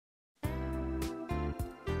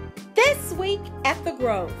This week at the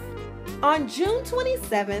Grove. On June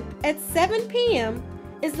 27th at 7 p.m.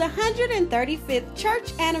 is the 135th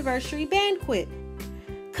Church Anniversary Banquet.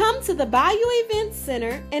 Come to the Bayou Event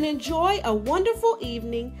Center and enjoy a wonderful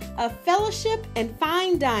evening of fellowship and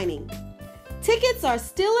fine dining. Tickets are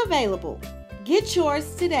still available. Get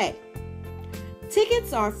yours today.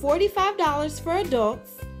 Tickets are $45 for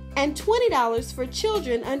adults and $20 for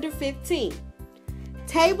children under 15.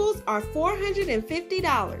 Tables are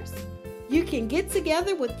 $450. You can get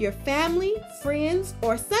together with your family, friends,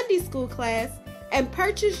 or Sunday school class and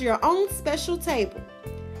purchase your own special table.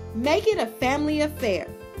 Make it a family affair.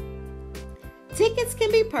 Tickets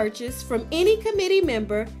can be purchased from any committee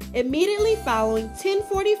member immediately following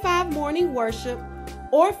 10:45 morning worship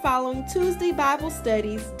or following Tuesday Bible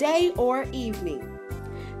studies, day or evening.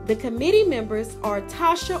 The committee members are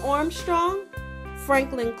Tasha Armstrong,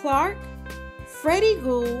 Franklin Clark, Freddie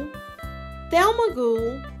Gould, Thelma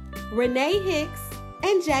Gould, Renee Hicks,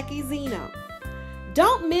 and Jackie Zeno.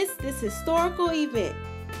 Don't miss this historical event.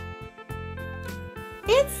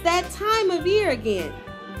 It's that time of year again.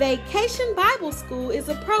 Vacation Bible School is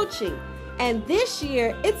approaching, and this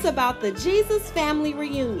year it's about the Jesus Family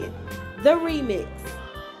Reunion, the Remix.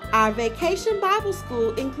 Our Vacation Bible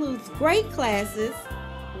School includes great classes,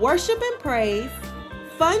 worship and praise,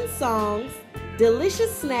 fun songs,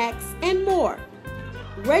 delicious snacks, and more.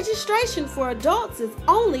 Registration for adults is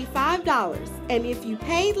only $5, and if you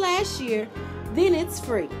paid last year, then it's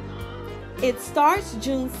free. It starts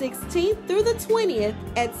June 16th through the 20th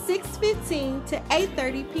at 6:15 to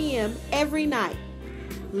 8:30 p.m. every night.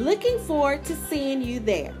 Looking forward to seeing you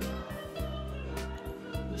there.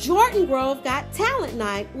 Jordan Grove Got Talent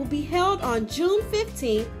Night will be held on June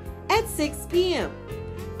 15th at 6 p.m.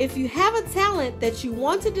 If you have a talent that you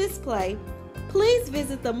want to display, please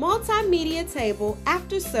visit the multimedia table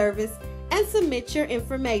after service and submit your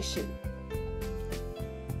information.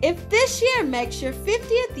 If this year makes your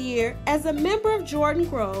 50th year as a member of Jordan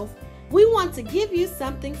Grove, we want to give you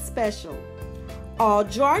something special. All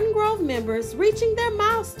Jordan Grove members reaching their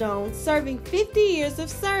milestone serving 50 years of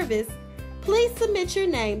service, please submit your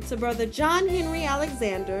name to Brother John Henry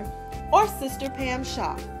Alexander or Sister Pam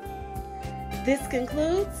Shaw. This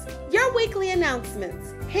concludes your weekly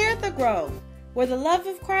announcements here at the Grove, where the love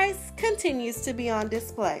of Christ continues to be on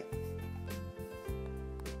display.